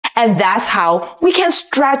And that's how we can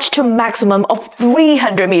stretch to maximum of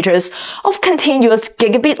 300 meters of continuous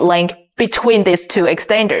gigabit link between these two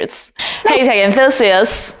extenders. Hey tech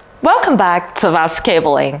enthusiasts! Welcome back to Vast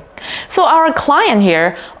Cabling. So our client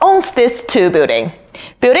here owns these two buildings.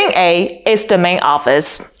 Building A is the main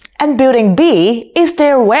office, and Building B is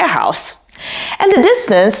their warehouse. And the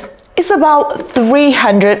distance is about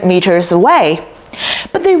 300 meters away.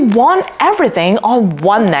 But they want everything on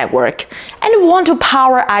one network and want to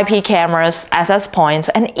power IP cameras, access points,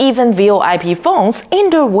 and even VoIP phones in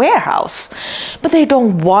their warehouse. But they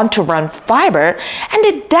don't want to run fiber, and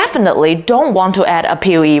they definitely don't want to add a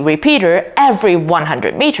PoE repeater every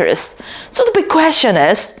 100 meters. So the big question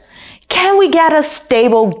is, can we get a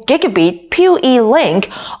stable gigabit PoE link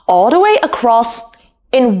all the way across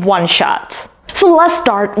in one shot? So let's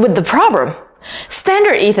start with the problem.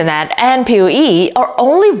 Standard Ethernet and PoE are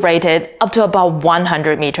only rated up to about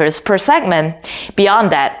 100 meters per segment.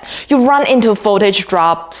 Beyond that, you run into voltage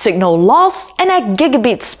drop, signal loss, and at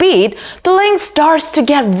gigabit speed, the link starts to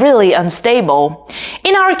get really unstable.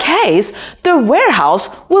 In our case, the warehouse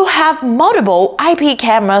will have multiple IP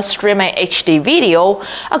cameras streaming HD video,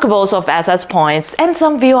 a couple of access points, and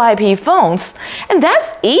some VoIP phones. And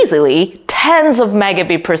that's easily tens of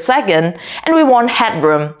megabit per second, and we want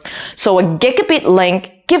headroom. So a gigabit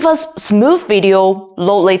link gives us smooth video,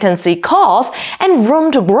 low latency calls, and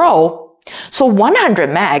room to grow. So 100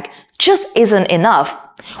 meg just isn't enough.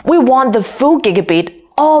 We want the full gigabit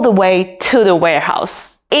all the way to the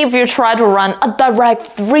warehouse. If you try to run a direct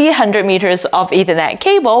 300 meters of Ethernet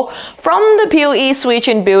cable from the PoE switch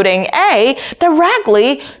in Building A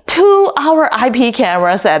directly to our IP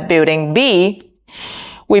cameras at Building B,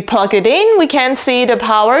 we plug it in, we can see the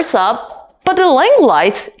power's up, but the link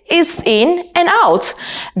light is in and out.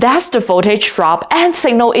 That's the voltage drop and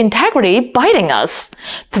signal integrity biting us.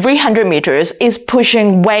 300 meters is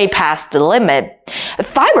pushing way past the limit.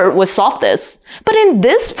 Fiber would solve this, but in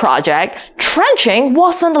this project, trenching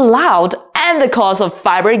wasn't allowed and the cost of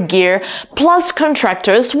fiber gear plus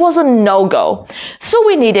contractors was a no-go. So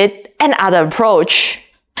we needed another approach.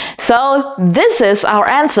 So this is our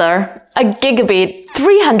answer. A gigabit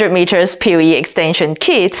 300 meters PoE extension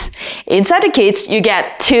kit. Inside the kit, you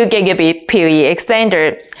get 2 gigabit PoE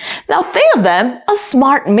extender. Now think of them a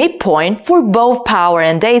smart midpoint for both power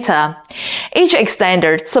and data. Each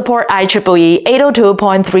extender supports IEEE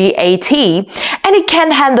 802.3 AT, and it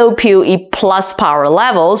can handle PoE plus power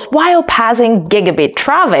levels while passing gigabit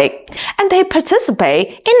traffic. And they participate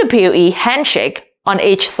in the PoE handshake on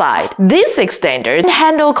each side. These extenders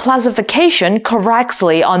handle classification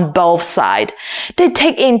correctly on both sides. They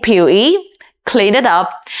take in PoE, clean it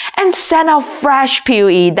up, and send out fresh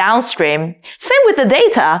PoE downstream. Same with the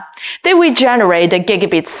data. They regenerate the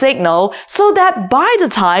gigabit signal so that by the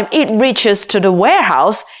time it reaches to the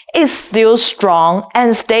warehouse, it's still strong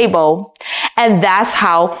and stable. And that's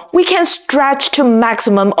how we can stretch to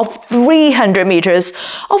maximum of 300 meters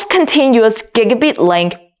of continuous gigabit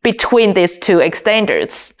link between these two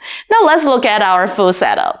extenders. Now let's look at our full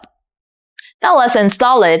setup. Now let's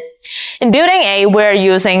install it. In Building A, we're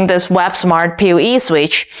using this WebSmart PoE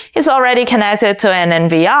switch. It's already connected to an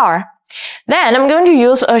NVR. Then I'm going to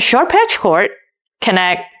use a short patch cord,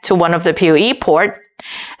 connect to one of the PoE port,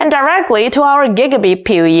 and directly to our gigabit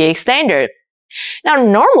PoE extender. Now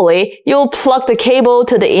normally, you'll plug the cable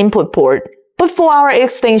to the input port, but for our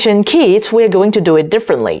extension kits, we're going to do it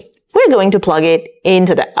differently. We're going to plug it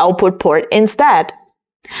into the output port instead.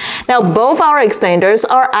 Now, both our extenders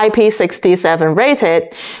are IP67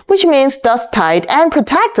 rated, which means dust tight and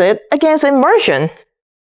protected against immersion.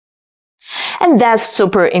 And that's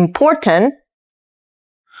super important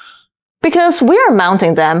because we are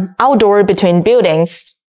mounting them outdoor between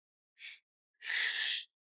buildings.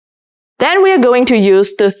 Then we are going to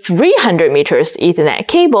use the 300 meters Ethernet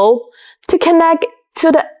cable to connect to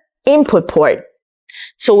the input port.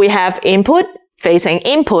 So we have input facing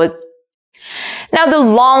input. Now the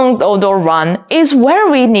long outdoor run is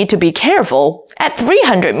where we need to be careful. At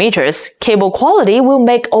 300 meters, cable quality will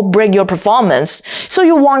make or break your performance. So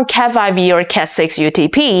you want Cat5e or Cat6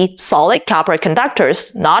 UTP, solid copper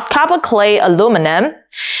conductors, not copper clay aluminum.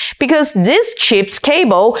 Because this cheap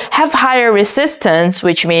cable have higher resistance,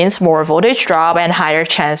 which means more voltage drop and higher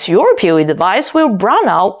chance your PoE device will brown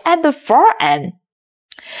out at the far end.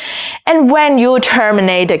 And when you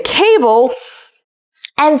terminate the cable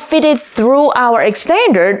and feed it through our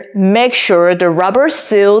extender, make sure the rubber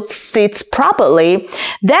seal sits properly.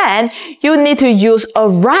 Then you need to use a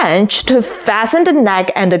wrench to fasten the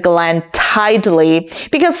neck and the gland tightly,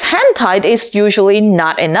 because hand tight is usually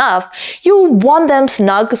not enough. You want them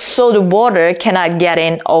snug so the water cannot get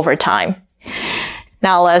in over time.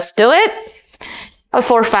 Now let's do it.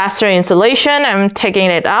 For faster installation, I'm taking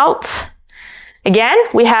it out. Again,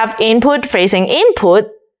 we have input facing input.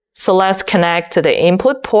 So let's connect to the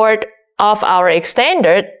input port of our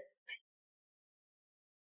extender.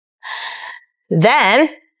 Then,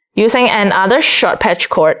 using another short patch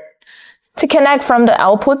cord to connect from the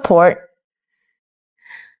output port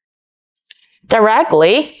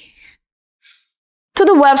directly to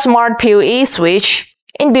the WebSmart PoE switch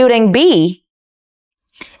in building B.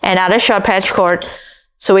 Another short patch cord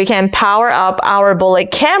so we can power up our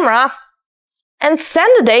bullet camera and send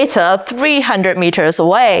the data 300 meters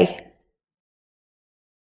away.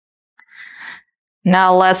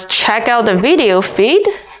 Now let's check out the video feed.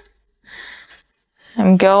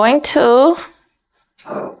 I'm going to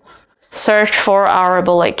search for our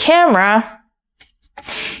bullet camera.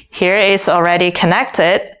 Here it's already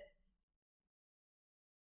connected.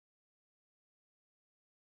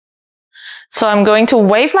 So I'm going to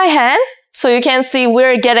wave my hand so you can see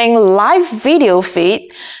we're getting live video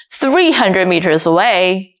feed 300 meters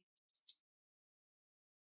away.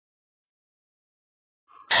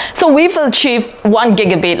 So we've achieved 1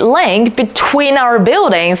 gigabit link between our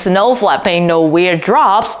buildings, no flapping, no weird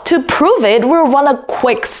drops. To prove it, we'll run a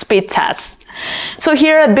quick speed test. So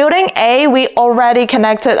here at building A, we already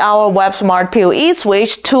connected our WebSmart PoE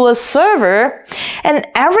switch to a server, and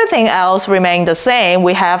everything else remained the same.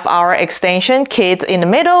 We have our extension kit in the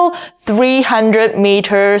middle, 300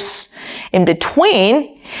 meters in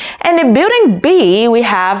between. And in building B, we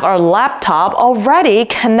have our laptop already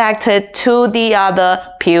connected to the other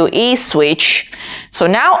PoE switch. So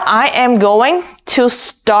now I am going to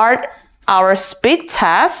start our speed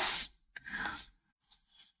test.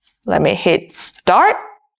 Let me hit start.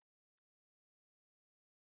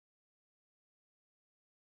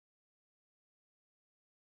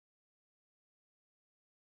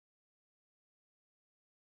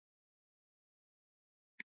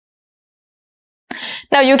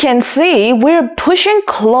 Now you can see we're pushing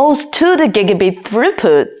close to the gigabit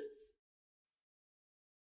throughput.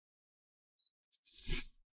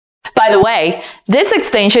 By the way, this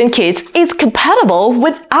extension kit is compatible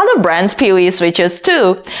with other brands' PoE switches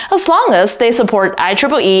too, as long as they support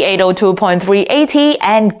IEEE 802.3 AT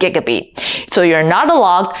and Gigabit, so you're not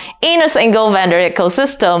locked in a single vendor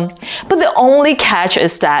ecosystem. But the only catch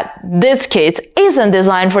is that this kit isn't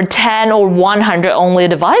designed for 10 or 100 only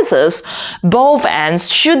devices. Both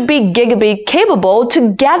ends should be Gigabit capable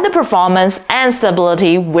to get the performance and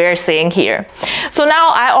stability we're seeing here. So now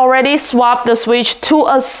I already swapped the switch to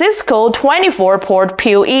a Cisco 24-port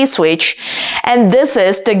PoE switch, and this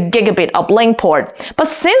is the Gigabit uplink port. But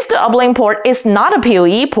since the uplink port is not a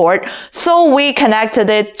PoE port, so we connected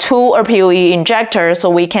it to a PoE injector so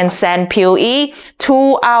we can send PoE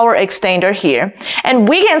to our extender here. And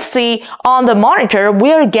we can see on the monitor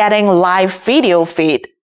we're getting live video feed.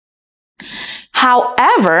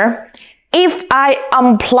 However, if I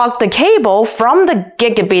unplug the cable from the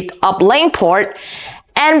Gigabit uplink port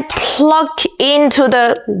and plug into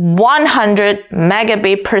the 100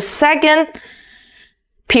 megabit per second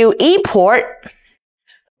PoE port,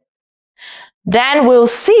 then we'll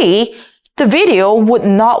see the video would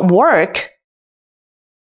not work.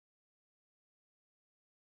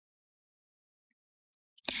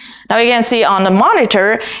 Now you can see on the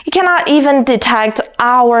monitor, it cannot even detect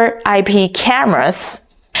our IP cameras.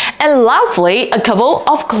 And lastly, a couple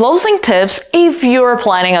of closing tips if you're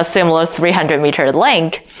planning a similar 300-meter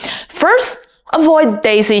link. First, avoid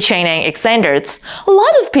daisy chaining extenders. A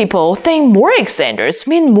lot of people think more extenders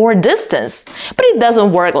mean more distance, but it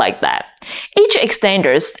doesn't work like that. Each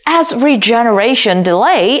extender adds regeneration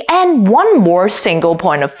delay and one more single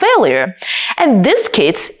point of failure. And this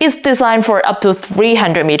kit is designed for up to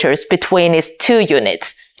 300 meters between its two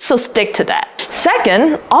units. So stick to that.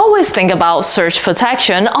 Second, always think about surge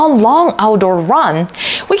protection on long outdoor run.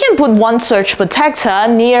 We can put one surge protector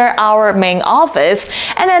near our main office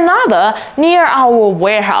and another near our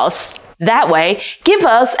warehouse. That way, give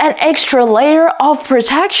us an extra layer of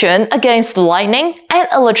protection against lightning and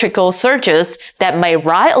electrical surges that may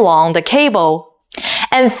ride along the cable.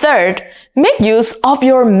 And third, make use of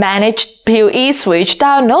your managed PoE switch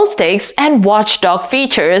diagnostics and watchdog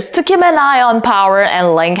features to keep an eye on power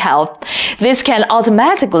and link health. This can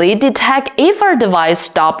automatically detect if our device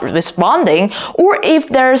stopped responding or if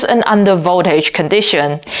there's an undervoltage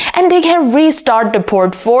condition, and they can restart the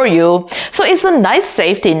port for you. So it's a nice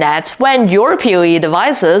safety net when your PoE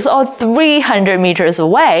devices are 300 meters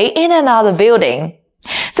away in another building.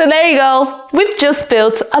 So there you go, we've just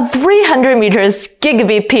built a 300 meters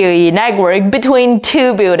gigabit PoE network between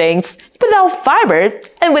two buildings. without fiber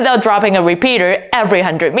and without dropping a repeater every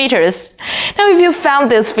 100 meters. Now, if you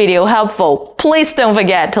found this video helpful, please don't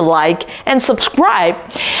forget to like and subscribe.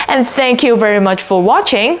 And thank you very much for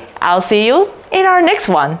watching. I'll see you in our next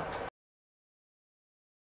one.